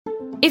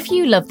If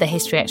you love the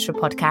History Extra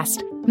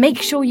podcast,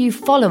 make sure you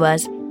follow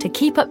us to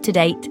keep up to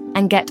date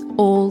and get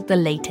all the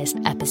latest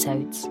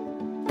episodes.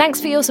 Thanks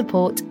for your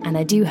support, and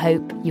I do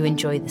hope you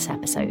enjoy this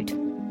episode.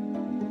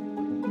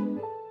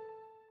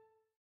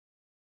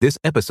 This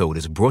episode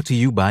is brought to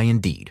you by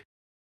Indeed.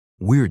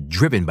 We're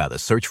driven by the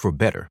search for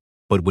better,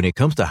 but when it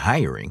comes to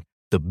hiring,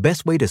 the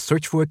best way to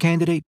search for a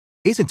candidate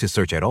isn't to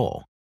search at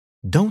all.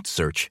 Don't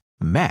search,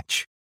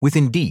 match with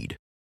Indeed.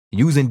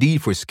 Use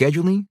Indeed for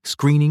scheduling,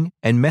 screening,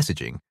 and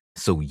messaging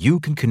so you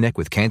can connect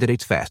with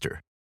candidates faster.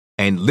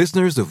 And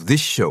listeners of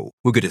this show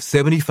will get a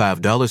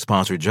 $75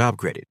 sponsored job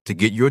credit to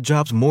get your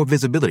jobs more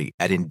visibility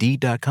at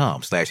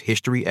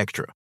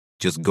Indeed.com/HistoryExtra.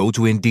 Just go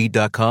to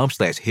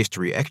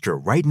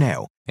Indeed.com/HistoryExtra right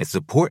now and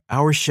support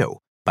our show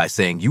by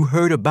saying you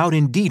heard about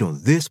Indeed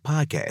on this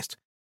podcast.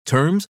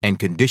 Terms and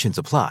conditions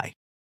apply.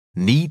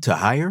 Need to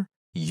hire?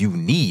 You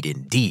need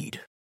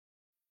Indeed.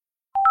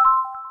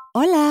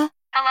 Hola.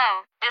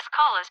 Hello, this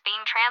call is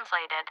being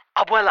translated.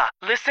 Abuela,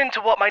 listen to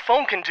what my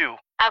phone can do.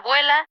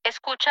 Abuela,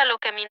 escucha lo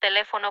que mi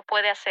teléfono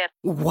puede hacer.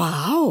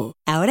 Wow.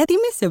 Ahora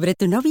dime sobre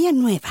tu novia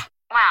nueva.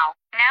 Wow,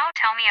 now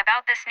tell me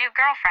about this new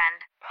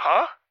girlfriend.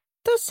 Huh?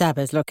 Tú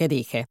sabes lo que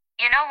dije.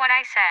 You know what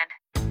I said.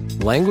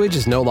 Language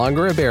is no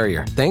longer a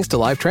barrier thanks to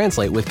Live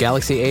Translate with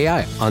Galaxy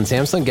AI on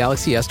Samsung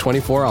Galaxy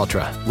S24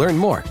 Ultra. Learn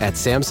more at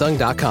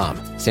Samsung.com.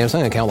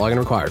 Samsung account login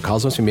required.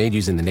 Calls must be made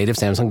using the native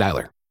Samsung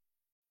dialer.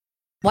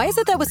 Why is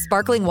it that with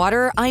sparkling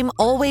water, I'm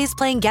always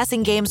playing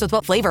guessing games with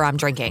what flavor I'm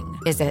drinking?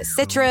 Is it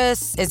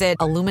citrus? Is it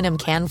aluminum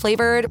can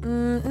flavored?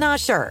 Not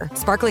sure.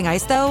 Sparkling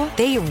ice, though,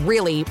 they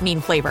really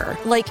mean flavor.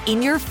 Like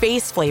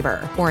in-your-face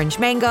flavor. Orange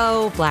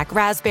mango, black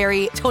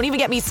raspberry. Don't even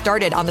get me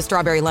started on the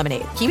strawberry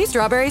lemonade. Kiwi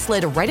Strawberry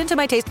slid right into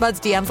my taste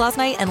buds DMs last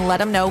night and let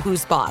them know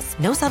who's boss.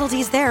 No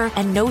subtleties there,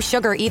 and no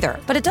sugar either.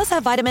 But it does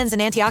have vitamins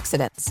and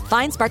antioxidants.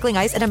 Find sparkling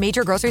ice at a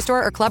major grocery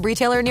store or club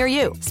retailer near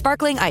you.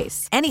 Sparkling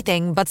ice.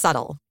 Anything but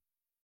subtle.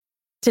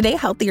 Today,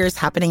 Healthier is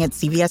happening at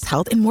CVS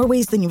Health in more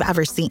ways than you've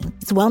ever seen.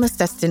 It's wellness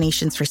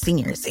destinations for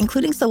seniors,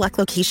 including select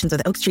locations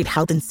with Oak Street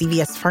Health and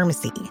CVS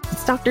Pharmacy.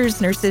 It's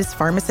doctors, nurses,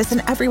 pharmacists,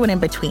 and everyone in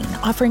between,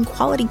 offering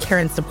quality care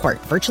and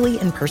support virtually,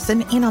 in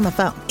person, and on the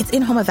phone. It's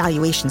in-home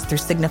evaluations through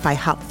Signify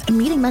Health and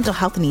meeting mental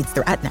health needs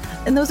through Aetna.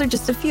 And those are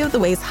just a few of the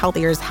ways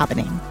Healthier is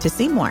happening. To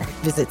see more,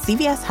 visit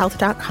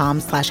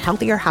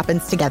cvshealth.com/healthier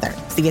happens together.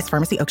 CVS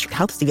Pharmacy, Oak Street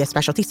Health, CVS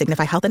Specialty,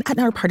 Signify Health, and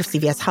Aetna are part of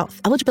CVS Health.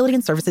 Eligibility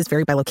and services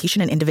vary by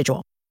location and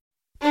individual.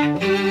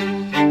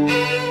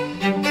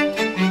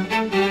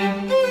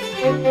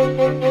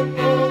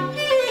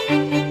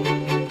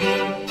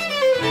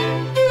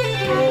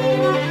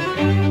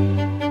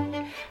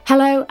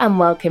 Hello and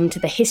welcome to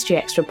the History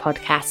Extra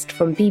podcast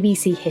from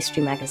BBC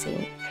History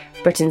Magazine,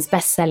 Britain's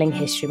best-selling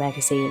history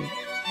magazine.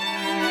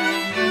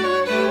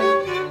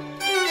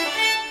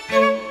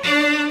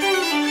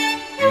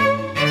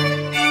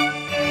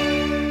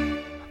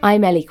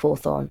 I'm Ellie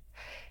Cawthorne.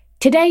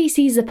 Today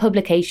sees the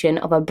publication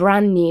of a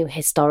brand new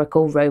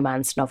historical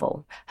romance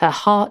novel, Her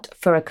Heart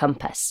for a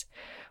Compass.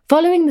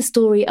 Following the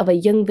story of a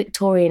young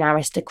Victorian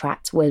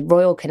aristocrat with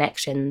royal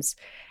connections,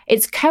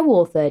 it's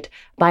co-authored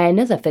by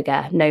another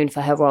figure known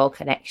for her royal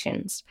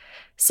connections,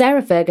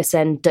 Sarah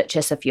Ferguson,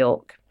 Duchess of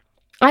York.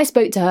 I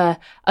spoke to her,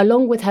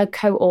 along with her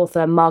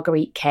co-author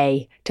Marguerite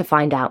Kay, to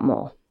find out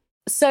more.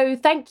 So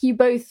thank you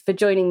both for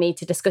joining me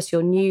to discuss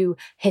your new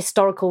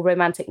historical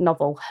romantic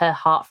novel, Her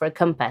Heart for a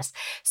Compass.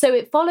 So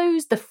it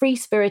follows the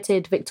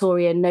free-spirited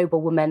Victorian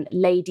noblewoman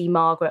Lady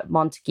Margaret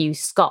Montagu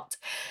Scott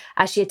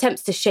as she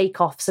attempts to shake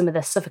off some of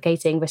the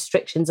suffocating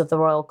restrictions of the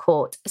royal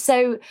court.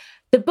 So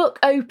the book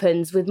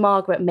opens with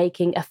Margaret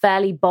making a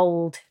fairly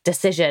bold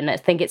decision, I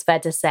think it's fair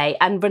to say,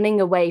 and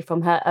running away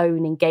from her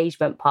own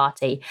engagement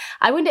party.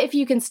 I wonder if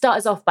you can start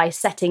us off by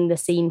setting the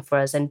scene for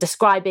us and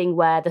describing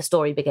where the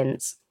story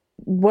begins.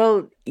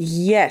 Well,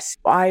 yes,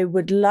 I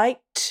would like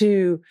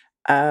to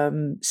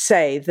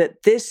say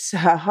that this,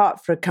 Her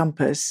Heart for a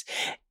Compass,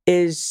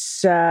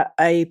 is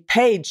a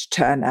page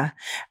turner.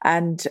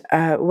 And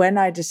when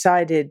I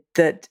decided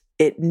that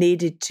it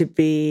needed to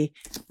be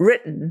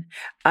written,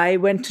 I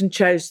went and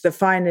chose the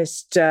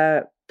finest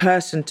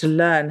person to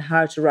learn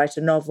how to write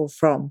a novel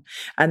from,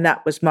 and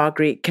that was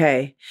Marguerite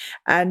Kay.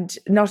 And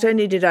not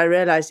only did I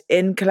realize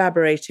in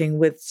collaborating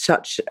with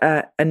such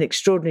an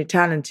extraordinarily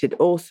talented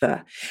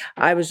author,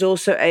 I was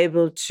also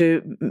able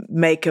to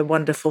make a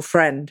wonderful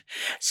friend.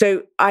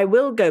 So I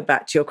will go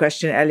back to your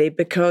question, Ellie,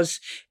 because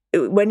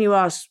when you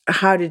ask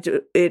how did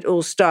it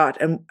all start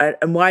and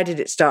why did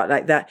it start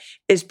like that,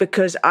 is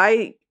because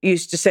I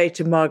used to say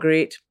to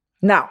Marguerite,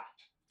 now,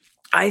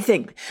 I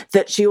think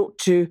that she ought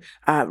to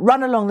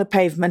run along the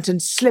pavement and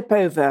slip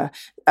over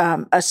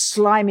a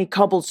slimy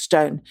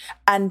cobblestone.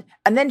 And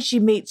then she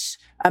meets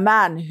a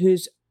man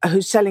who's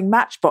selling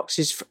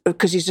matchboxes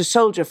because he's a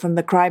soldier from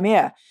the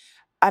Crimea.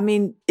 I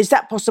mean, is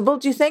that possible,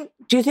 do you think?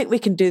 Do you think we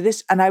can do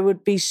this? And I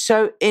would be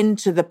so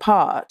into the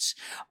part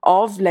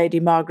of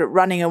Lady Margaret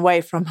running away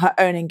from her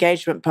own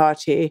engagement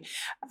party.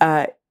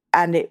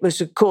 And it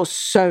was, of course,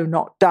 so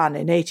not done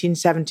in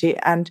 1870.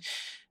 And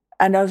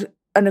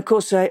of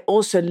course, I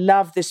also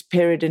love this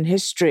period in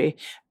history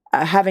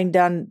having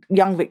done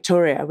Young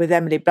Victoria with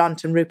Emily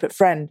Blunt and Rupert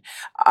Friend,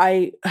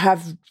 I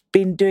have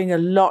been doing a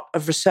lot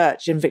of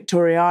research in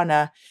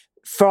Victoriana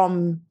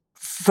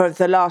for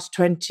the last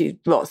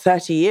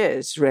 30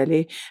 years,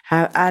 really.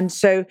 And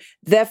so,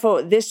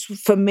 therefore, this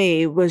for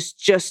me was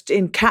just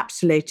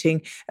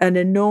encapsulating an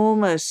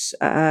enormous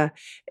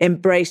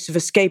embrace of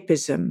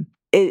escapism.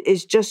 It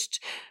is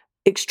just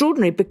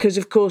extraordinary because,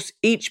 of course,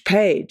 each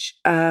page,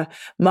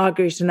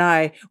 Margaret and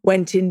I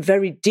went in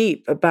very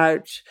deep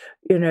about,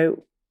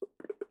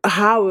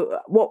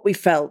 what we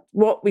felt,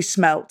 what we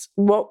smelt,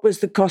 what was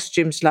the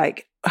costumes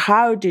like.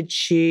 How did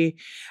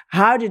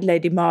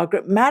Lady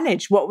Margaret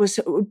manage?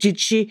 Did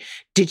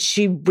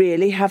she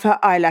really have her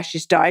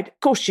eyelashes dyed? Of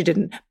course she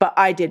didn't, but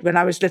I did when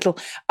I was little.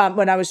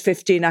 When I was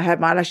 15, I had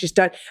my eyelashes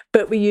dyed.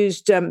 But we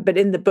used, but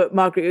in the book,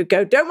 Margaret would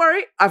go, "Don't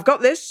worry, I've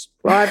got this.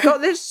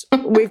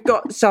 We've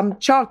got some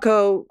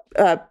charcoal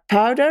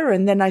powder."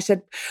 And then I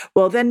said,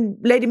 "Well, then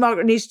Lady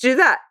Margaret needs to do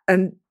that."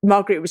 And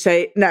Margaret would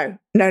say, No,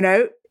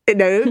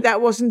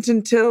 that wasn't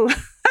until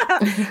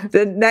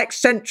the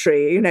next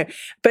century,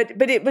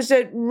 But it was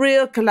a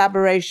real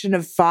collaboration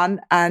of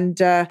fun, and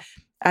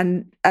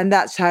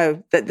that's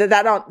how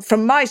that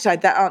from my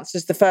side that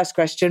answers the first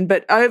question.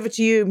 But over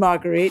to you,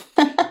 Marguerite.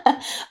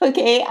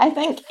 Okay, I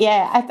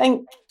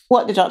think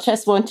what the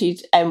Duchess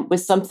wanted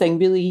was something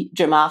really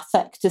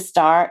dramatic to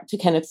start to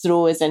kind of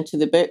throw us into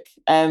the book,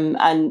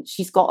 and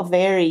she's got a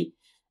very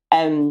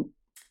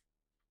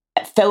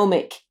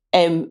filmic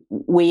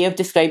way of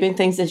describing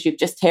things, as you've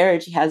just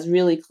heard. She has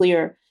really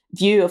clear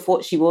view of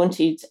what she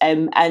wanted,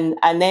 and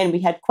then we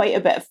had quite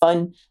a bit of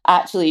fun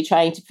actually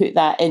trying to put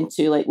that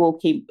into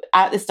okay,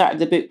 at the start of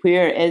the book,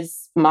 where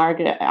is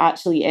Margaret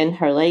actually in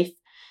her life,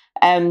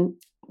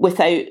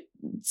 without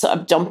sort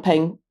of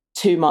jumping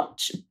too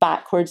much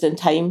backwards in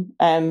time.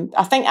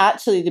 I think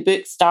actually the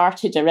book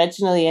started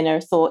originally in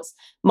our thoughts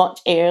much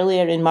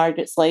earlier in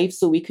Margaret's life,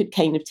 so we could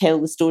kind of tell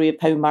the story of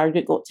how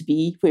Margaret got to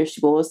be where she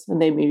was, and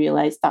then we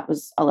realised that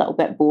was a little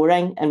bit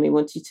boring, and we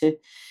wanted to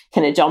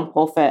kind of jump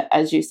off it,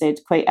 as you said,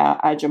 quite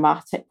a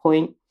dramatic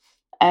point.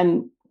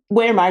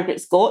 Where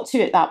Margaret's got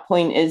to at that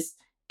point is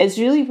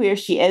really where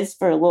she is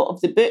for a lot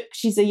of the book.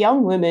 She's a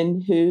young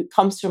woman who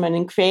comes from an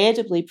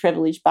incredibly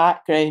privileged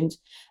background,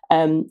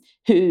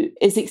 who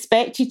is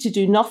expected to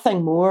do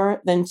nothing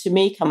more than to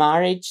make a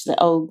marriage that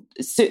will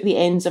suit the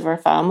ends of her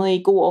family,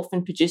 go off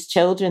and produce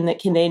children that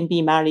can then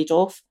be married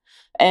off.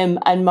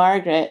 And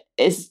Margaret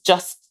is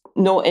just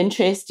not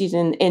interested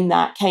in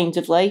that kind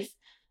of life.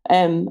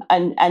 And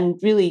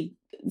really,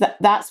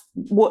 that's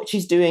what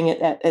she's doing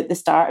at the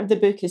start of the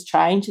book, is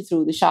trying to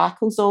throw the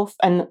shackles off.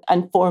 And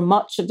for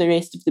much of the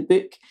rest of the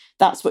book,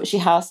 that's what she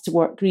has to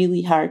work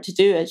really hard to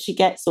do as she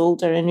gets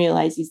older and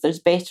realises there's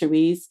better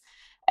ways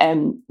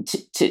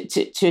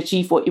to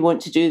achieve what you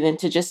want to do than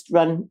to just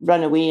run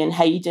away and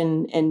hide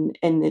in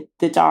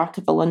the dark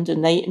of a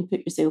London night and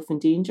put yourself in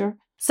danger.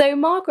 So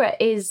Margaret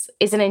is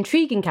an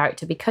intriguing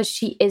character because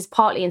she is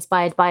partly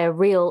inspired by a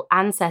real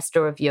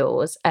ancestor of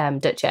yours,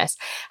 Duchess.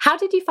 How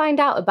did you find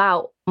out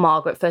about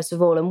Margaret, first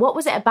of all, and what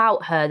was it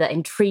about her that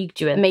intrigued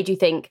you and made you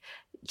think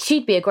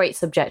she'd be a great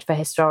subject for a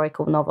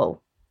historical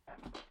novel?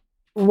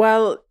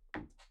 Well,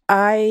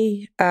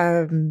 I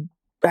am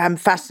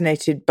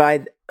fascinated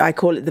by, I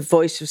call it the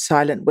voice of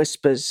silent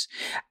whispers.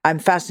 I'm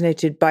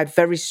fascinated by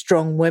very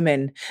strong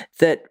women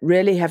that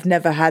really have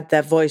never had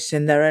their voice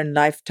in their own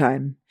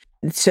lifetime.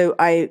 So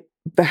I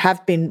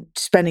have been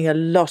spending a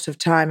lot of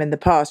time in the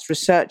past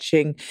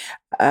researching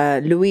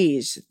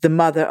Louise, the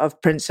mother of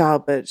Prince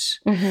Albert.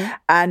 Mm-hmm.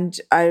 And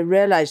I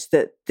realized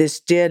that this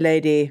dear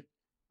lady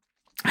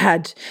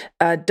had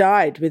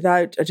died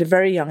at a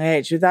very young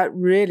age, without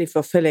really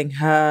fulfilling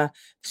her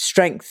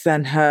strength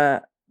and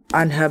her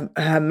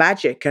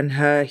magic and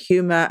her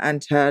humor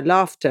and her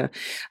laughter.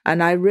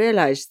 And I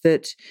realized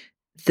that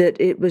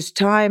it was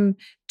time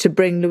to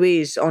bring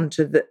Louise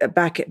onto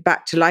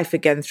back to life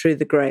again through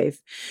the grave.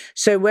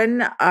 So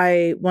when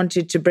I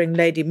wanted to bring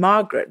Lady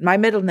Margaret, my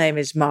middle name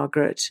is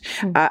Margaret.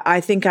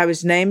 I think I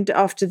was named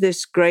after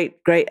this great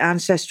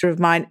ancestor of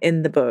mine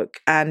in the book,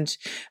 and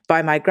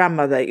by my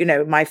grandmother,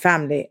 my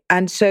family.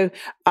 And so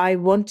I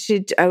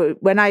wanted,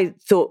 when I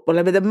thought,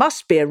 well, there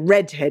must be a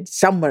redhead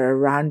somewhere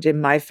around in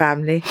my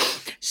family.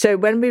 So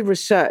when we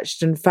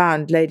researched and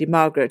found Lady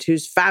Margaret,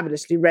 who's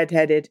fabulously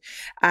redheaded,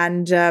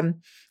 and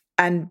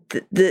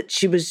that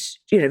she was,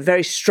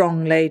 very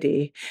strong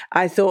lady,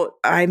 I thought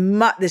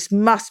this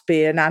must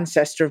be an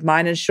ancestor of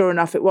mine, and sure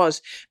enough, it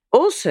was.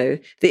 Also,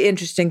 the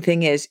interesting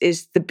thing is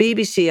the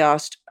BBC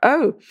asked,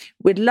 "Oh,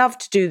 we'd love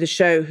to do the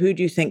show. Who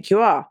do you think you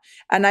are?"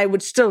 And I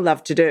would still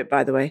love to do it,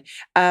 by the way.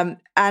 And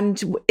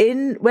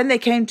when they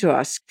came to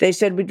us, they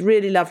said, "We'd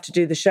really love to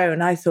do the show."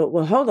 And I thought,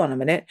 well, hold on a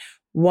minute.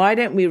 Why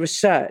don't we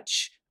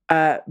research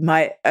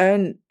my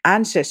own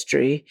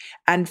ancestry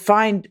and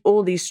find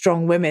all these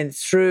strong women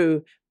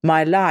through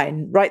my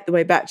line right the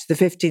way back to the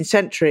 15th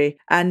century.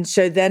 And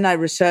so then I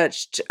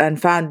researched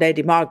and found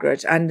Lady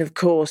Margaret. And of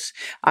course,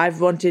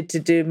 I've wanted to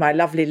do my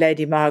lovely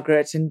Lady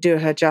Margaret and do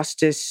her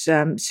justice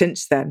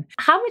since then.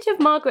 How much of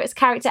Margaret's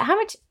character, how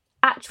much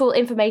actual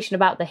information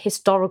about the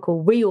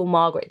historical, real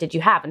Margaret did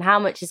you have, and how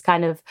much is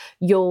kind of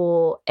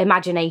your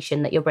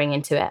imagination that you're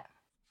bringing to it?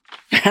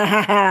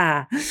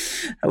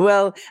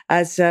 Well,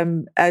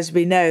 as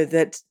we know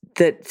that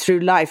through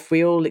life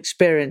we all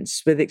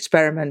experience with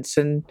experiments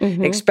and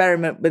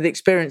experiment with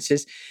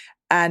experiences,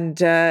 and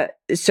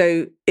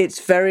so it's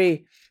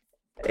very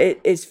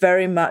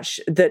much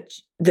that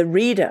the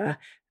reader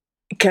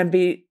can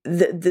be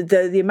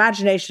the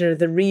imagination of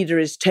the reader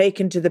is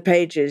taken to the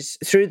pages,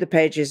 through the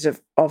pages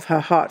of Her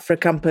Heart for a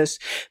Compass,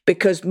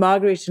 because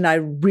Marguerite and I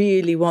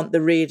really want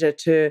the reader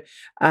to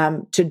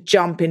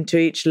jump into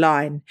each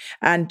line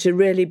and to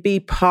really be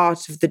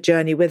part of the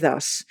journey with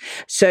us.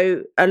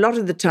 So a lot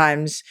of the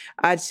times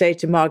I'd say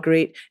to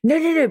Marguerite,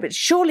 no, but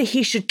surely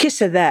he should kiss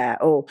her there,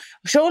 or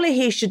surely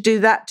he should do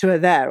that to her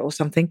there, or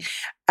something.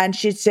 And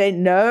she'd say,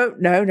 no,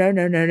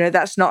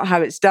 that's not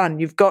how it's done.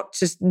 You've got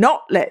to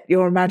not let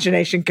your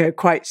imagination go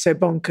quite so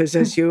bonkers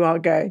as you are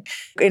going.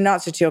 In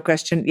answer to your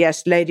question,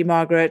 yes, Lady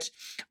Margaret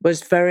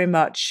was very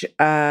much,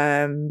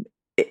 there's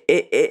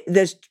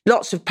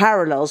lots of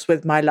parallels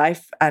with my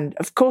life, and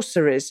of course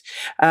there is,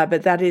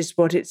 but that is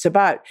what it's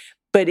about.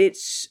 But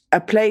it's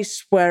a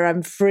place where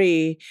I'm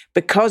free,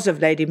 because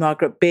of Lady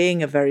Margaret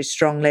being a very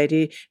strong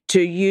lady,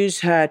 to use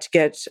her to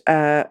get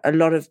a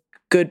lot of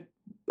good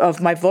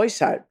of my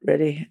voice out,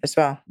 really, as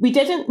well. We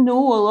didn't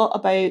know a lot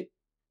about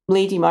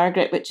Lady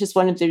Margaret, which is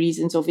one of the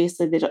reasons,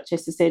 obviously, the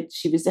Duchess has said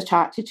she was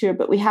attracted to her,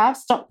 but we have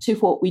stuck to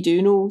what we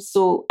do know.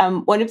 So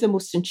one of the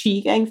most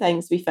intriguing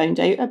things we found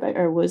out about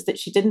her was that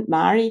she didn't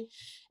marry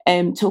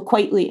till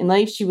quite late in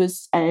life. She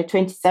was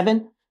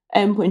 27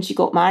 when she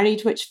got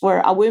married, which for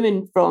a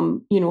woman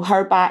from,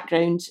 her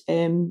background,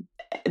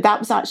 that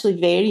was actually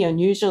very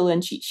unusual.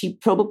 And she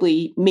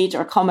probably made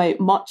her come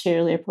out much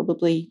earlier.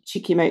 Probably she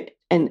came out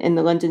in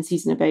the London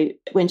season about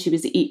when she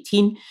was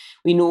 18.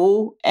 We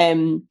know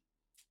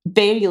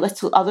very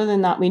little other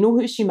than that. We know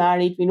who she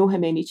married. We know how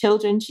many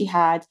children she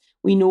had.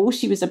 We know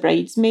she was a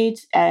bridesmaid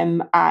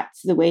at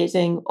the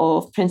wedding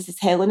of Princess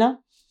Helena.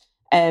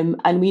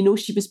 And we know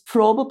she was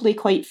probably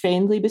quite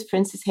friendly with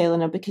Princess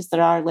Helena, because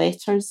there are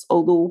letters,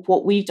 although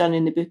what we've done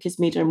in the book has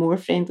made her more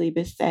friendly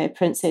with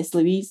Princess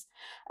Louise.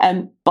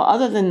 But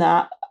other than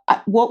that,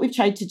 what we've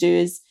tried to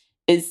do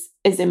is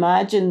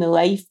imagine the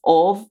life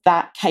of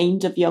that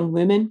kind of young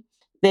woman,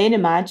 then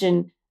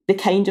imagine the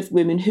kind of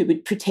woman who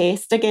would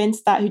protest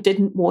against that, who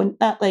didn't want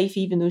that life,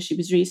 even though she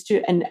was raised to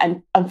it,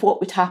 and what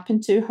would happen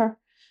to her.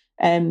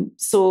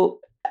 So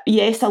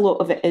yes, a lot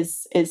of it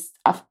is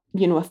a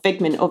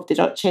figment of the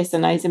Duchess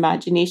and I's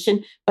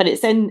imagination, but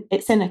it's in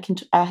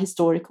a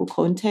historical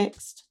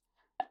context,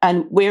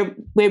 and where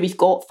we've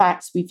got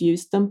facts, we've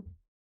used them.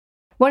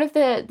 One of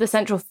the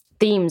central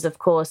themes, of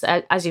course,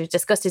 as you've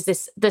discussed,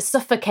 is the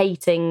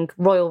suffocating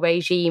royal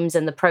regimes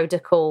and the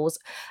protocols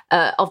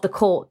of the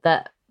court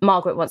that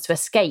Margaret wants to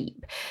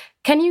escape.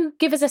 Can you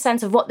give us a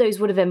sense of what those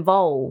would have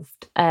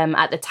involved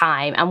at the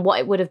time, and what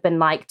it would have been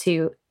like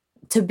to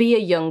be a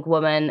young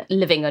woman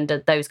living under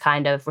those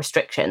kind of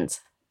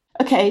restrictions?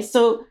 Okay,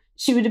 so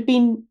she would have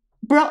been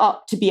brought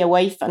up to be a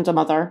wife and a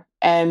mother.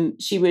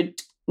 She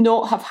would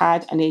not have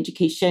had an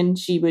education.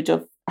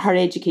 Her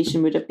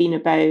education would have been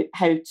about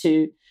how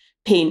to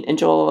paint and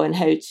draw, and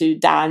how to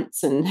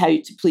dance, and how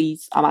to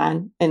please a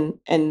man in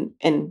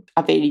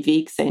a very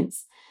vague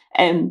sense.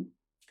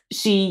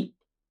 She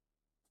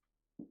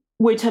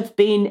would have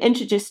been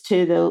introduced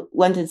to the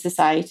London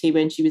Society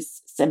when she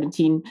was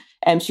 17.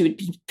 She would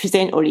be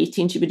or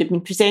 18. She would have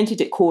been presented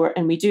at court,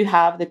 and we do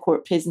have the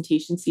court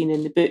presentation scene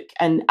in the book,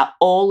 and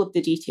all of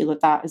the detail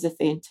of that is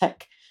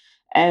authentic.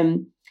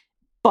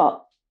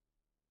 But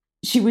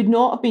she would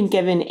not have been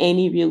given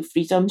any real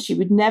freedom. She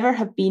would never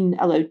have been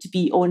allowed to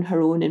be on her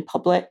own in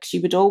public. She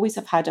would always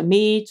have had a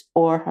maid,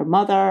 or her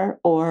mother,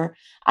 or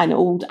an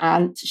old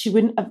aunt. She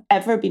wouldn't have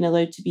ever been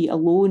allowed to be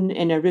alone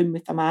in a room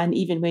with a man,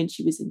 even when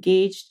she was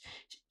engaged.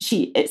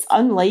 It's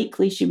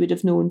unlikely she would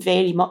have known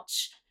very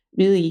much,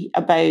 really,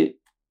 about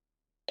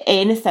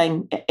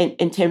anything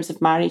in terms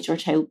of marriage or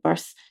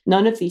childbirth.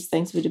 None of these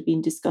things would have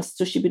been discussed.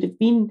 So she would have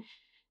been,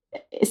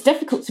 it's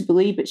difficult to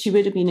believe, but she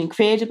would have been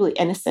incredibly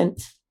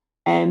innocent,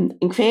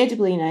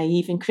 incredibly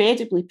naive,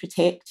 incredibly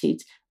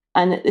protected,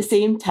 and at the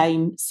same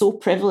time so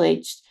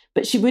privileged.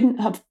 But she wouldn't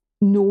have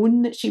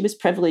known that she was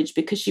privileged,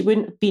 because she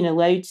wouldn't have been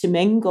allowed to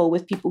mingle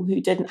with people who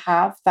didn't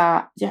have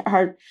that.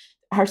 Her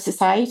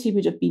society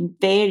would have been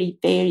very,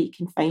 very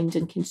confined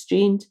and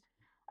constrained.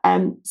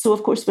 So,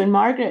 of course, when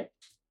Margaret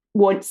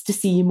wants to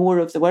see more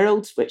of the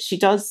world, which she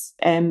does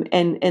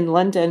in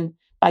London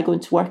by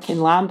going to work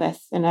in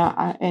Lambeth in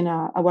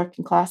a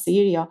working class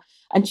area,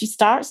 and she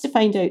starts to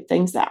find out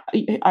things that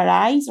her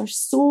eyes are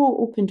so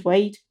opened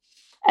wide.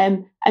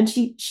 And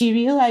she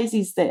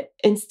realises that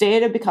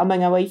instead of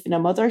becoming a wife and a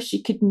mother,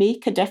 she could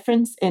make a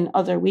difference in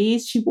other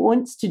ways. She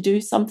wants to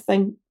do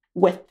something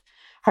with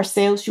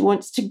herself. She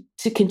wants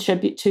to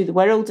contribute to the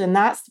world. And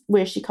that's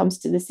where she comes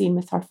to the scene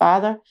with her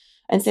father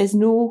and says,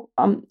 no,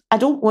 I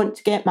don't want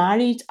to get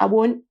married. I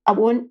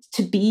want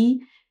to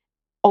be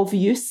of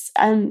use.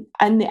 And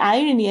the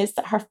irony is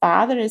that her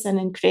father is an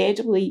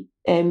incredibly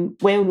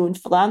well-known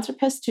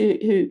philanthropist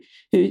who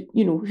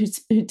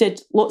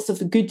did lots of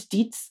the good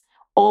deeds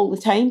all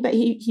the time, but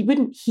he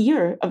wouldn't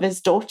hear of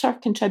his daughter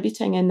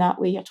contributing in that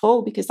way at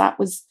all, because that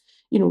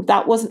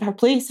wasn't her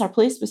place. Her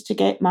place was to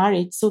get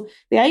married. So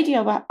the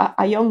idea of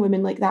a young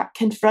woman like that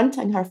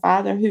confronting her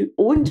father, who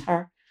owned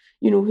her,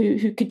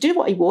 who could do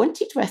what he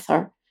wanted with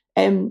her,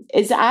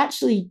 is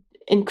actually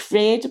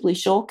incredibly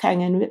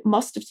shocking, and it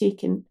must have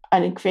taken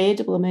an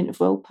incredible amount of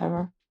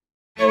willpower.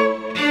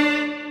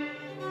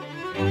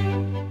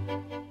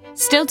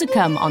 Still to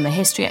come on the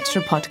History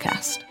Extra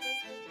podcast.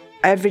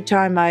 Every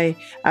time I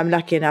am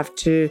lucky enough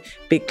to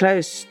be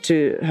close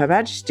to Her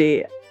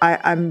Majesty,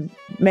 I'm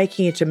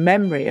making it a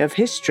memory of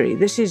history.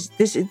 This is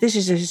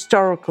a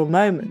historical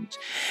moment,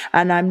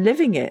 and I'm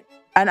living it.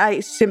 And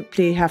I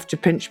simply have to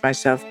pinch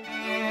myself.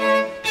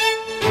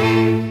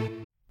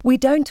 We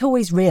don't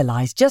always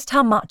realise just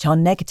how much our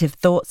negative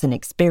thoughts and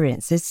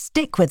experiences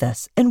stick with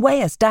us and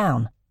weigh us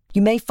down.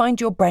 You may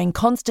find your brain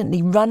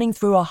constantly running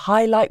through a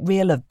highlight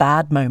reel of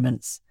bad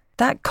moments.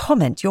 That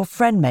comment your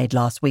friend made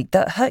last week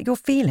that hurt your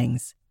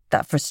feelings.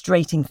 That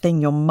frustrating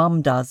thing your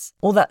mum does.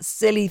 Or that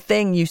silly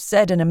thing you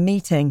said in a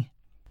meeting.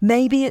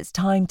 Maybe it's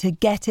time to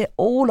get it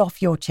all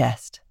off your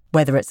chest.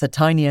 Whether it's a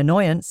tiny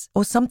annoyance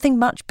or something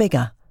much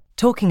bigger.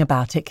 Talking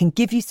about it can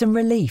give you some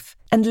relief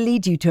and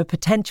lead you to a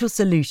potential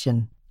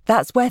solution.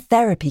 That's where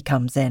therapy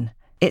comes in.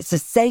 It's a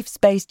safe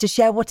space to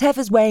share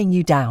whatever's weighing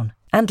you down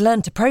and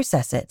learn to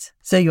process it,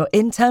 so your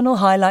internal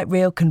highlight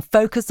reel can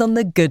focus on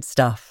the good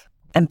stuff.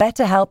 And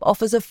BetterHelp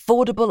offers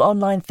affordable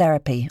online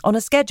therapy on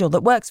a schedule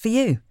that works for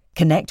you.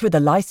 Connect with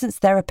a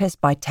licensed therapist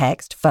by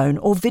text, phone,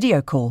 or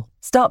video call.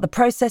 Start the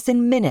process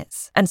in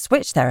minutes and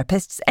switch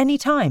therapists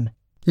anytime.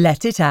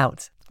 Let it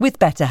out with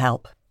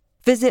BetterHelp.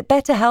 Visit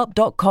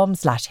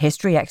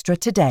betterhelp.com/historyextra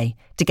today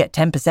to get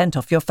 10%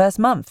 off your first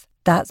month.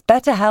 That's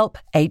BetterHelp,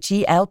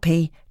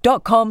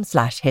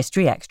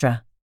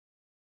 HELP.com/historyextra.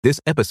 This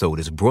episode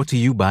is brought to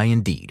you by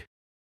Indeed.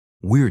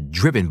 We're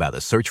driven by the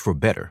search for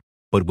better,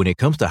 but when it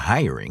comes to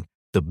hiring,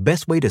 the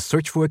best way to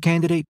search for a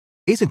candidate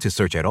isn't to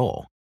search at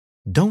all.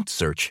 Don't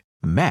search,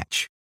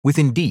 match with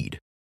Indeed.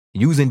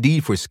 Use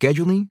Indeed for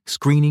scheduling,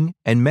 screening,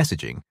 and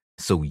messaging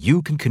so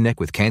you can connect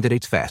with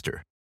candidates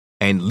faster.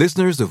 And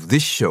listeners of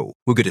this show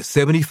will get a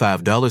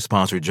 $75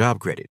 sponsored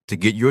job credit to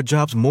get your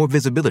jobs more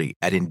visibility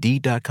at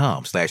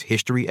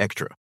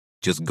Indeed.com/historyextra.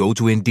 Just go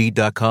to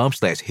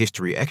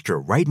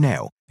Indeed.com/historyextra right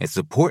now and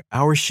support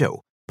our show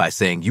by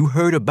saying you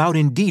heard about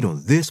Indeed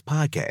on this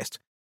podcast.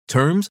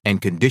 Terms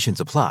and conditions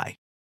apply.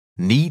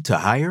 Need to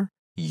hire?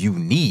 You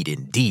need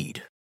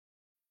Indeed.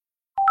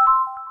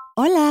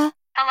 Hola.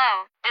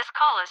 Hello, this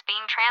call is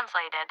being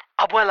translated.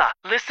 Abuela,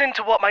 listen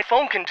to what my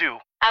phone can do.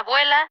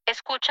 Abuela,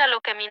 escucha lo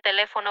que mi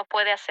teléfono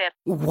puede hacer.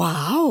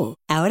 Wow.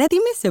 Ahora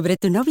dime sobre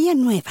tu novia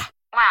nueva.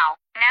 Wow,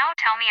 now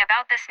tell me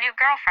about this new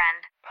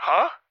girlfriend.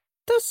 Huh?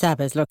 Tú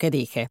sabes lo que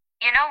dije.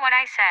 You know what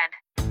I said.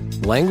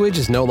 Language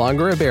is no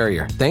longer a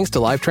barrier thanks to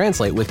Live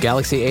Translate with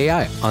Galaxy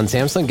AI on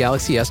Samsung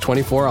Galaxy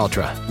S24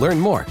 Ultra. Learn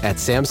more at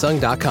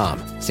Samsung.com.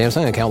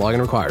 Samsung account login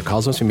required.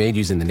 Calls must be made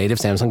using the native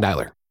Samsung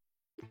dialer.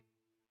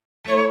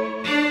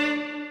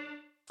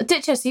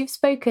 Duchess, you've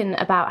spoken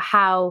about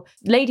how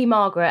Lady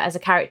Margaret as a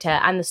character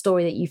and the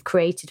story that you've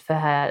created for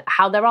her,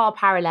 how there are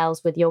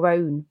parallels with your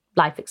own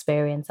life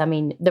experience. I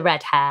mean, the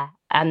red hair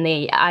and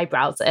the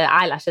eyebrows,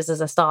 eyelashes as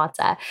a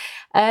starter.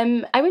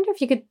 I wonder if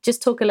you could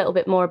just talk a little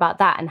bit more about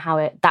that and how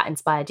that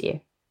inspired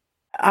you.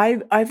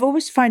 I've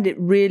always found it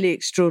really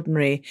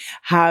extraordinary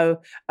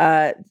how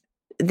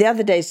the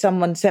other day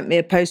someone sent me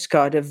a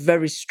postcard of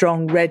very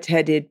strong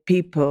red-headed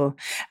people,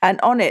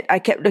 and on it I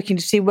kept looking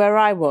to see where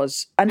I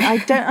was, and I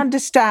don't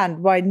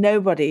understand why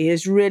nobody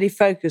is really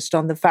focused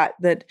on the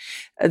fact that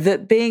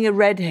being a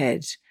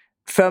redhead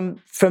from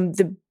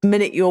the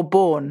minute you're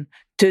born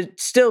to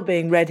still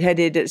being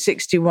redheaded at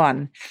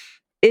 61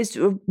 is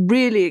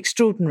really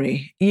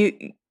extraordinary.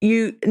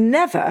 You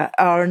never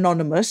are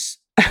anonymous.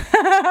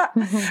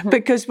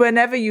 Because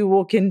whenever you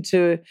walk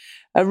into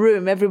a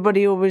room,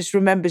 everybody always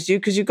remembers you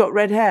because you've got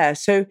red hair.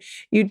 So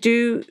you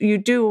do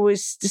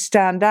always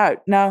stand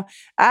out. Now,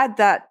 add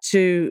that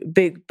to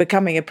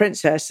becoming a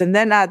princess, and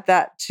then add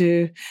that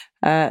to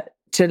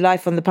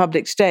life on the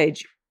public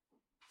stage.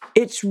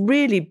 It's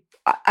really,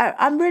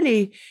 I'm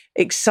really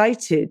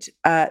excited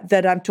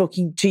that I'm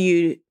talking to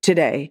you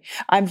today.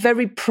 I'm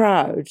very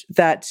proud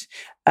that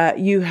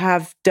you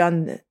have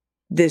done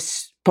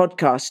this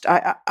podcast.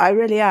 I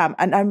really am.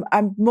 And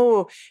I'm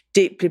more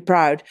deeply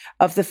proud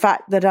of the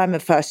fact that I'm a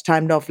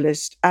first-time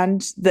novelist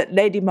and that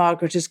Lady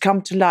Margaret has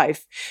come to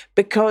life,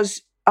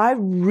 because I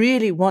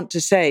really want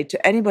to say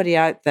to anybody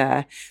out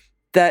there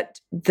that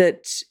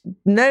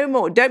no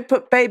more, don't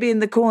put baby in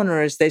the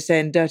corner, as they say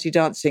in Dirty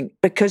Dancing,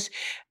 because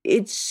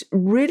it's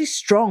really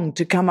strong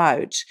to come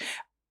out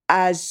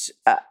as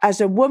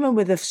a woman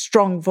with a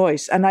strong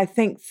voice. And I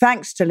think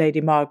thanks to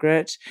Lady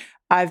Margaret,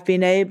 I've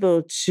been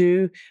able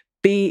to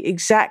be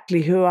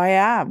exactly who I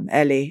am,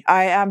 Ellie.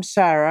 I am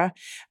Sarah,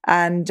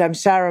 and I'm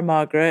Sarah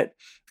Margaret,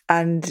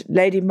 and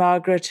Lady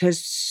Margaret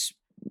has,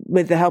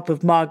 with the help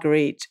of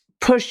Marguerite,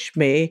 pushed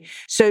me.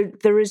 So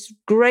there is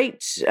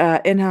great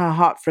in her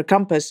heart for a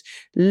compass.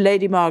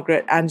 Lady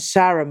Margaret and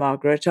Sarah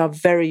Margaret are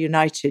very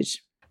united.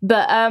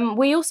 But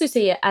we also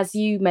see, as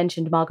you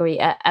mentioned,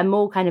 Marguerite, a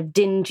more kind of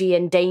dingy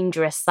and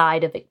dangerous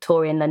side of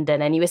Victorian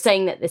London. And you were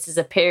saying that this is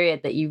a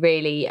period that you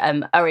really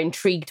are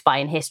intrigued by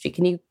in history.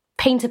 Can you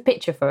paint a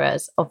picture for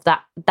us of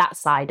that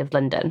side of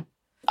London?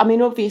 I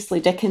mean,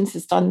 obviously Dickens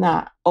has done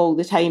that all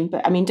the time,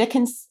 but I mean,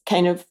 Dickens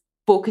kind of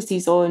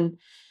focuses on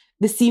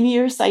the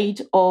seamier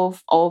side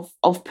of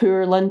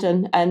poor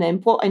London. And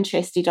then what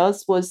interested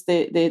us was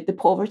the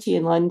poverty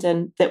in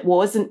London that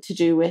wasn't to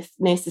do with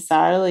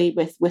necessarily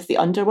with the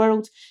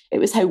underworld. It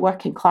was how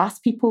working class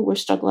people were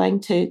struggling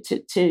to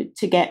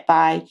get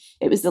by.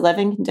 It was the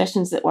living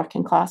conditions that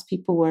working class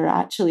people were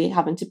actually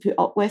having to put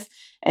up with.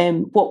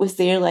 What was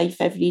their life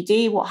every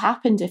day? What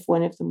happened if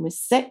one of them was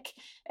sick?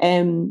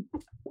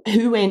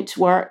 Who went to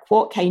work?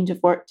 What kind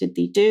of work did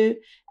they do?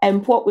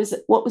 And what was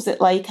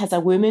it like as a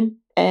woman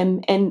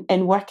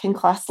in working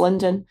class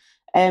London?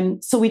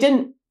 So we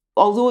didn't,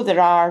 although there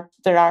are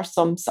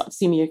some sort of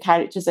senior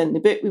characters in the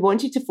book, we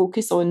wanted to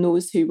focus on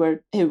those who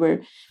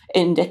were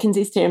in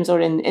Dickens's terms, or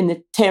in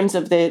the terms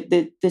of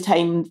the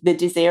time, the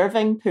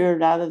deserving poor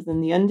rather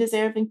than the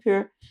undeserving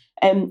poor.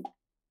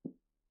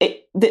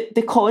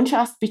 The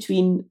contrast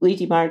between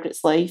Lady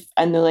Margaret's life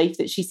and the life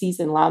that she sees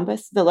in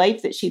Lambeth, the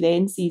life that she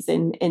then sees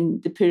in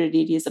the poorer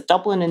areas of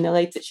Dublin, and the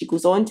life that she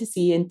goes on to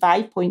see in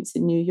 5 Points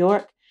in New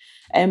York,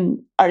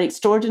 are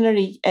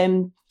extraordinary.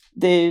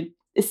 The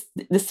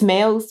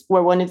smells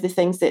were one of the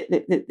things that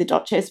the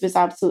Duchess was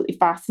absolutely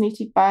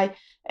fascinated by.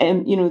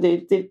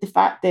 The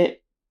fact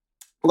that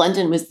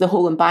London was, the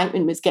whole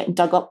embankment was getting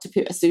dug up to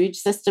put a sewage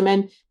system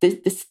in.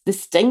 The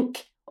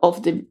stink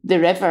of the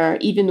river,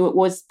 even though it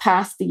was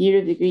past the year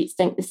of the Great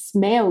Stink, the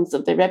smells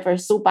of the river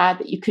so bad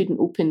that you couldn't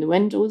open the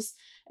windows.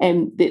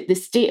 The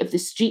state of the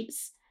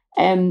streets,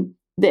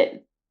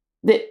 that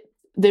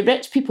the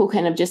rich people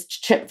kind of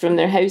just tripped from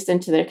their house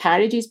into their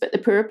carriages, but the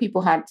poor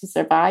people had to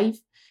survive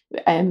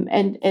and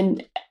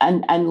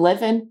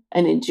live in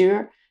and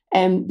endure.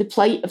 The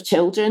plight of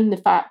children, the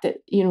fact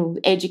that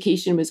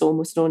education was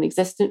almost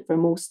non-existent for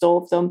most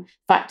of them,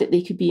 the fact that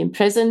they could be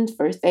imprisoned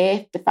for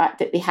theft, the fact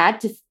that they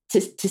had to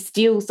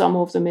steal some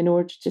of them in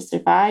order to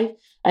survive.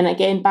 And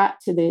again, back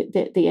to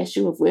the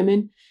issue of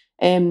women,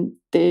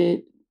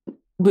 the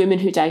women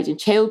who died in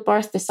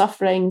childbirth, the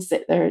sufferings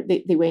that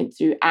they went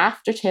through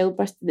after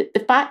childbirth,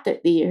 the fact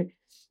that the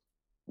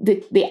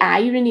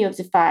irony of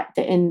the fact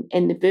that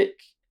in the book,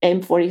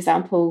 for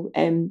example,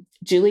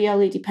 Julia,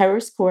 Lady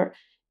Powerscourt,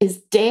 is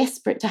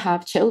desperate to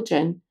have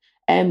children.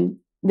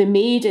 The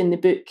maid in the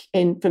book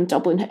from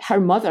Dublin,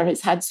 her mother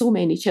has had so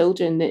many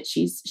children that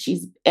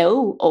she's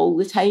ill all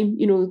the time.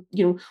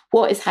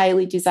 What is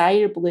highly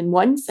desirable in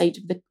one side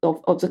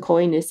of the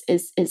coin is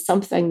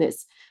something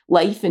that's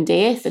life and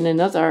death in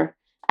another,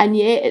 and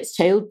yet it's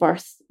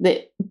childbirth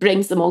that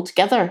brings them all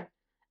together.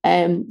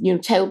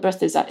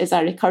 Childbirth is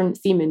a recurrent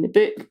theme in the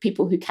book.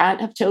 People who can't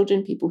have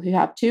children, people who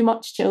have too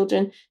much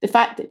children. The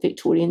fact that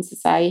Victorian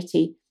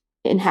society,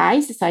 in high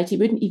society,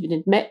 wouldn't even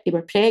admit they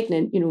were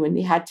pregnant, when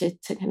they had to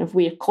kind of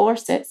wear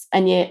corsets.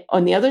 And yet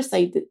on the other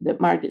side that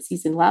Margaret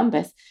sees in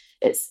Lambeth,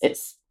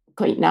 it's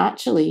quite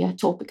naturally a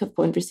topic of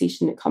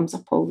conversation that comes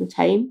up all the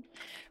time.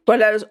 Well,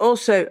 that was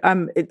also,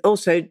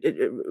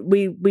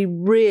 we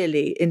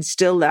really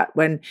instill that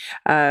when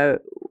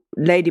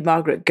Lady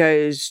Margaret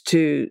goes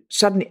to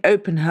suddenly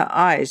open her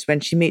eyes when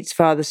she meets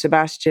Father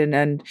Sebastian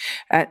and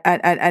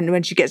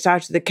when she gets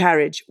out of the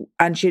carriage,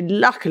 and she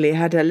luckily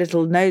had her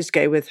little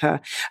nosegay with her,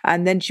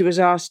 and then she was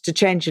asked to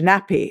change a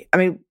nappy. I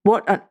mean,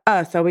 what on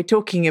earth are we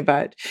talking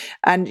about?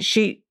 And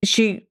she'd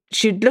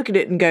look at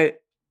it and go,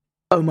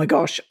 oh my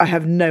gosh, I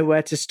have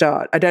nowhere to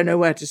start. I don't know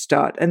where to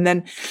start. And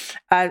then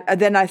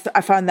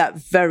I found that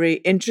very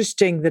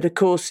interesting that, of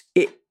course,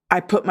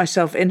 I put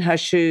myself in her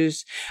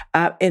shoes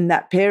in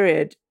that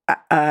period.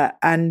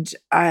 And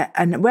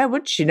where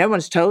would she? No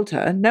one's told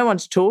her. No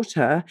one's taught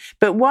her.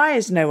 But why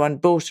has no one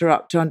brought her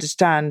up to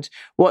understand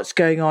what's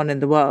going on in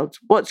the world?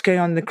 What's going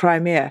on in the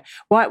Crimea?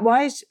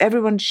 Why is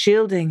everyone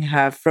shielding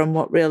her from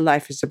what real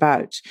life is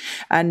about?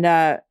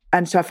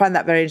 And so I find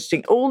that very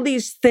interesting. All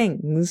these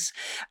things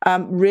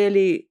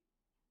really,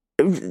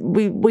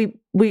 we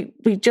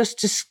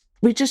just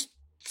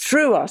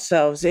threw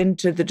ourselves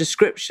into the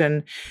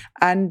description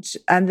and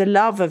the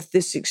love of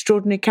this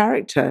extraordinary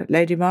character,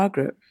 Lady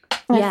Margaret.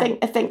 Yeah.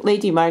 I think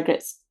Lady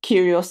Margaret's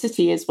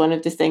curiosity is one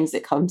of the things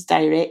that comes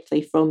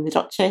directly from the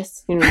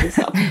Duchess, and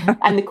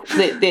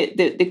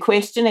the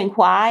questioning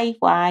why,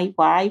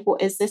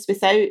 what is this,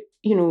 without,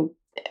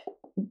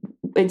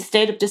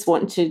 instead of just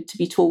wanting to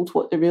be told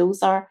what the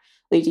rules are,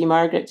 Lady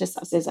Margaret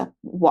just says,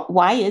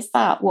 why is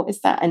that? What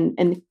is that?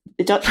 And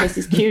the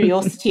Duchess's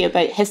curiosity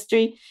about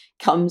history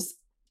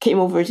came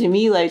over to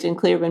me loud and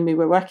clear when we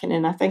were working,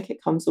 and I think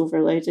it comes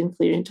over loud and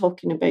clear in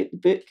talking about the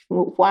book.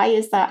 Well, why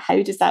is that?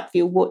 How does that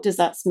feel? What does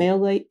that smell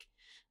like?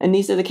 And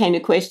these are the kind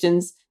of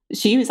questions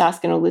she was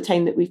asking all the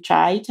time that we've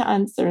tried to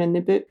answer in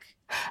the book.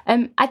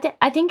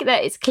 I think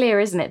that it's clear,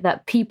 isn't it,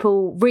 that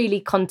people really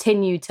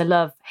continue to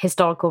love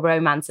historical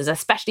romances,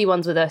 especially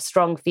ones with a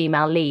strong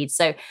female lead.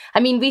 So, I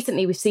mean,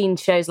 recently we've seen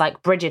shows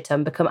like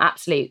Bridgerton become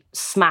absolute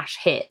smash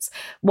hits.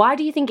 Why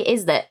do you think it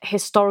is that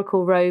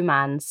historical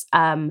romance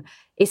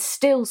is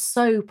still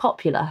so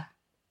popular?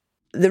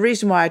 The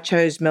reason why I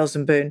chose Mills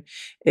and Boon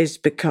is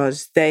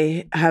because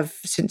they have,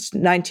 since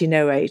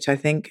 1908, I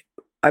think,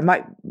 I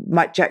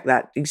might check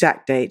that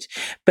exact date,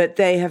 but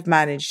they have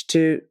managed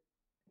to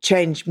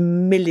change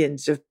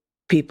millions of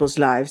people's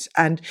lives,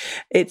 and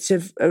it's a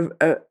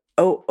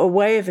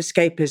way of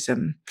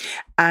escapism.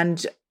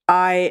 And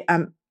I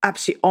am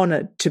absolutely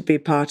honoured to be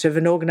part of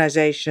an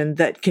organisation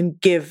that can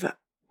give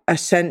a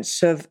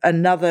sense of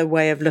another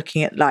way of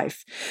looking at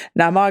life.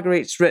 Now,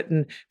 Marguerite's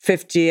written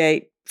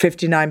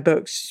 59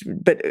 books,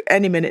 but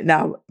any minute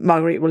now,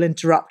 Marguerite will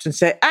interrupt and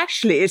say,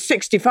 actually, it's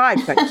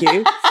 65, thank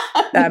you.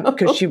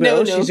 Because she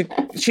will. No.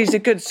 She's a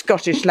good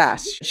Scottish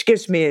lass. She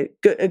gives me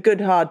a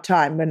good hard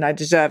time when I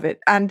deserve it.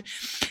 And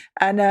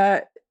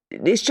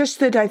it's just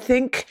that I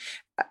think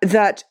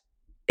that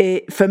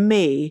for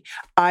me,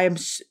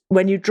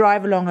 when you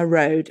drive along a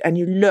road and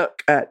you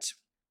look at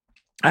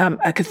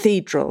a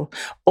cathedral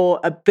or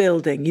a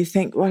building, you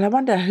think, well, I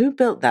wonder who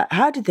built that?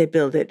 How did they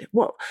build it?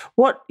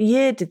 What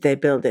year did they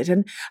build it?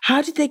 And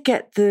how did they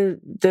get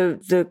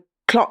the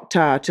clock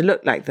tower to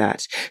look like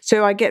that?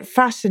 So I get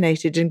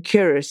fascinated and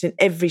curious in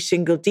every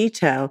single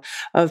detail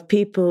of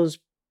people's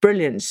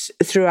brilliance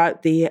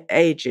throughout the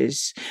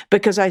ages,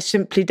 because I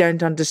simply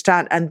don't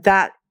understand. And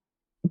that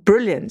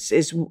brilliance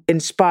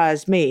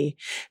inspires me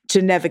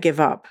to never give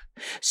up.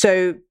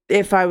 So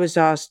if I was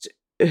asked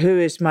who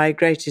is my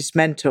greatest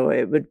mentor,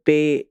 it would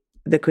be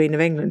the Queen of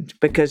England,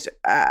 because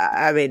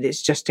I mean,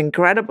 it's just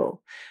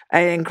incredible.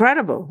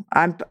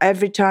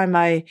 Every time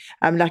I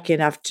am lucky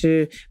enough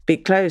to be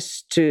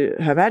close to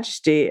Her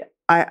Majesty,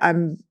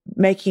 I'm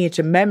making it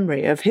a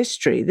memory of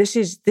history. This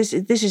is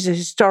a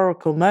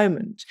historical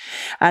moment,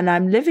 and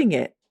I'm living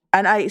it.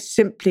 And I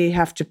simply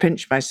have to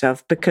pinch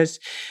myself, because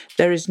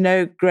there is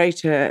no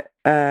greater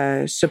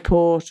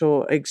support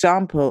or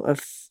example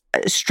of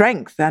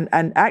strength and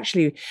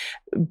actually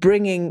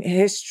bringing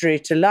history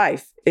to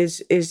life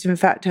is in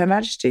fact Her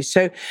Majesty.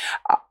 So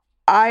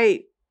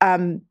I,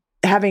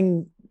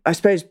 having, I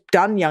suppose,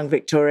 done Young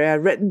Victoria,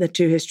 written the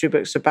 2 history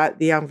books about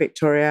the Young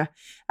Victoria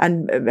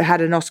and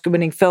had an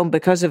Oscar-winning film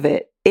because of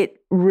it, it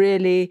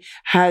really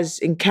has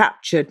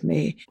encaptured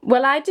me.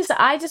 Well, I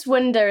just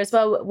wonder as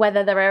well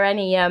whether there are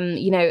any,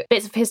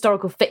 bits of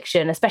historical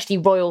fiction, especially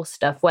royal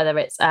stuff, whether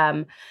it's,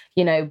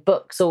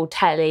 books or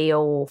telly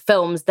or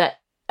films that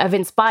have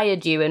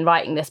inspired you in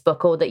writing this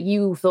book, or that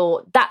you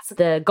thought that's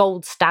the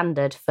gold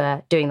standard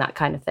for doing that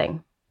kind of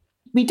thing.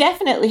 We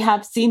definitely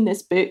have seen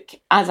this book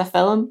as a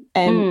film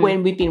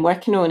when we've been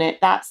working on it.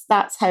 That's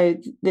how,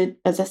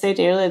 as I said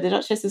earlier, the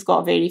Duchess has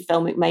got a very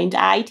filmic mind.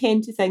 I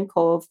tend to think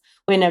of,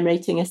 when I'm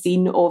writing a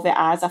scene, of it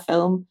as a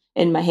film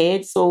in my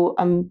head. So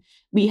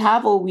we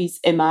have always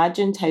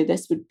imagined how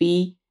this would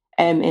be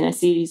in a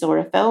series or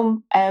a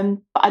film. But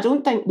I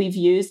don't think we've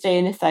used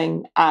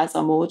anything as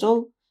a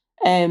model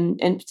in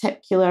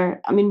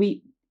particular. I mean,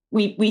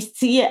 we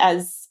see it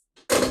as,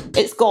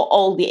 it's got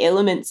all the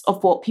elements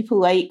of what people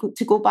like.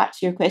 To go back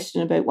to your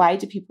question about why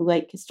do people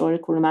like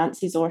historical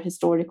romances or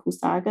historical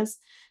sagas,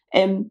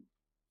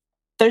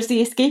 there's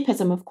the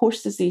escapism. Of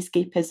course, there's the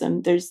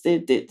escapism. There's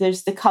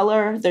the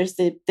colour. There's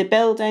the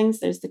buildings.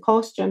 There's the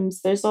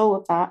costumes. There's all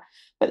of that.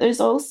 But there's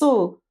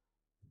also,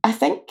 I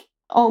think,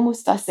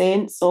 almost a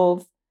sense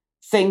of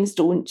things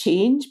don't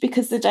change,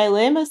 because the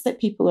dilemmas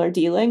that people are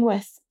dealing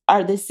with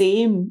are the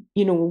same,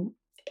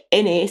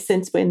 in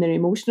essence, when their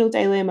emotional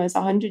dilemmas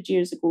 100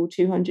 years ago,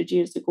 200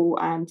 years ago,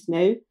 and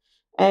now.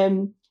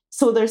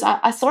 So there's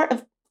a sort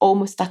of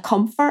almost a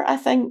comfort, I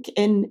think,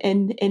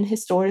 in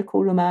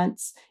historical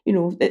romance,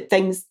 that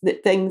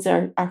things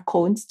are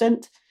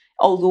constant,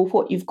 although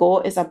what you've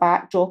got is a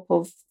backdrop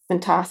of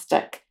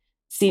fantastic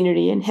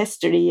scenery and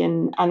history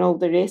and all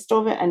the rest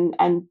of it.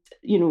 And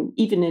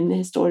even in the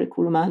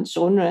historical romance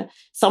genre,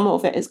 some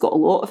of it has got a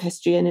lot of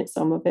history in it,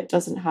 some of it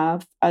doesn't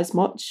have as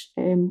much.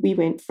 We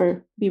went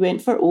for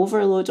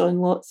overload on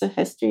lots of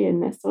history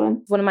in this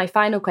one. One of my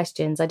final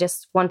questions, I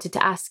just wanted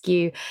to ask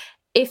you,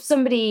 if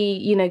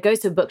somebody, goes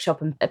to a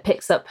bookshop and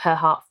picks up Her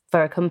Heart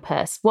for a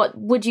Compass, what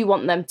would you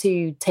want them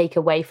to take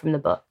away from the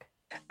book?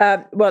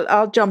 Well,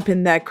 I'll jump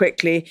in there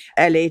quickly,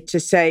 Ellie, to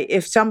say,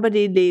 if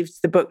somebody leaves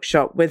the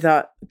bookshop with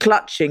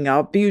clutching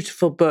our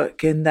beautiful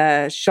book in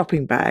their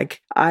shopping bag,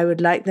 I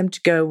would like them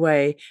to go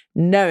away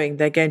knowing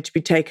they're going to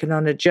be taken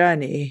on a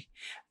journey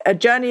of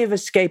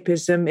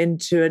escapism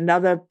into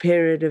another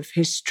period of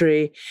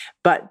history,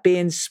 but be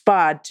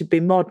inspired to be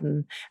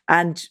modern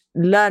and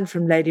learn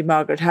from Lady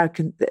Margaret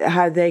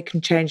how they can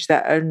change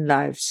their own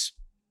lives.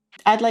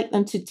 I'd like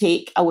them to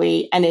take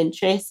away an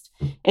interest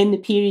in the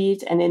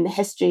period and in the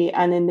history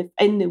and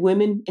in the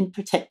women in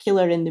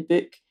particular in the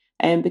book,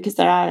 because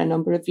there are a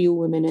number of real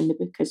women in the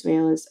book as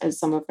well as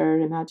some of our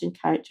imagined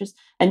characters,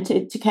 and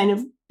to kind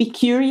of be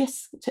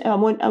curious. I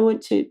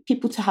want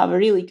people to have a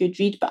really good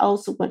read, but I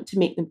also want to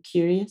make them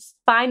curious.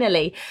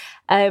 Finally,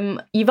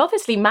 you've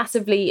obviously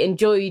massively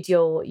enjoyed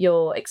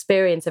your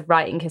experience of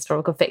writing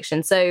historical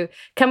fiction. So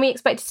can we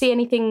expect to see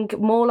anything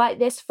more like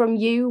this from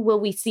you?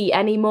 Will we see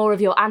any more of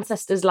your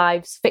ancestors'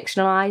 lives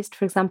fictionalized,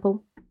 for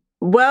example?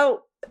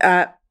 Well,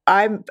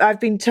 I've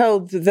been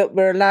told that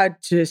we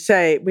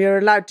are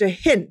allowed to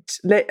hint.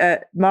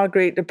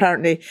 Marguerite,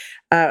 apparently,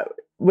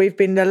 we've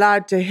been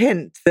allowed to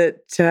hint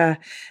that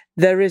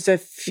there is a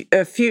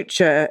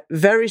future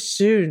very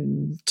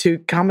soon to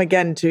come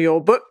again to your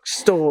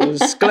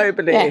bookstores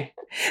globally. Yeah.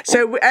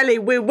 So, Ellie,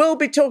 we will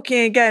be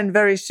talking again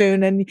very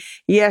soon. And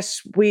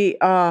yes, we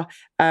are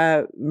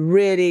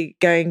really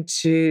going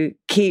to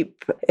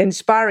keep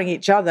inspiring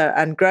each other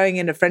and growing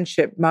in a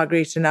friendship,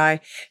 Marguerite and I,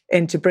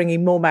 into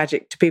bringing more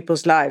magic to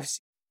people's lives.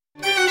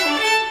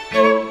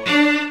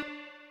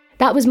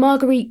 That was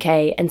Marguerite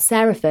Kay and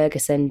Sarah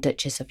Ferguson,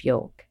 Duchess of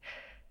York.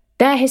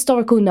 Their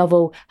historical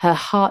novel, Her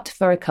Heart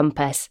for a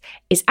Compass,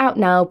 is out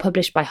now,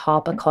 published by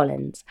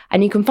HarperCollins,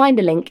 and you can find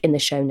a link in the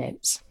show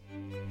notes.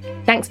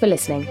 Thanks for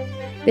listening.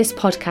 This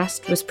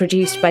podcast was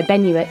produced by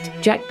Ben Hewitt,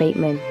 Jack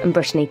Bateman and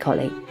Brittany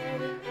Colley.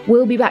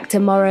 We'll be back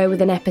tomorrow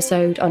with an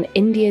episode on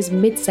India's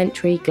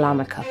mid-century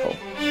glamour couple.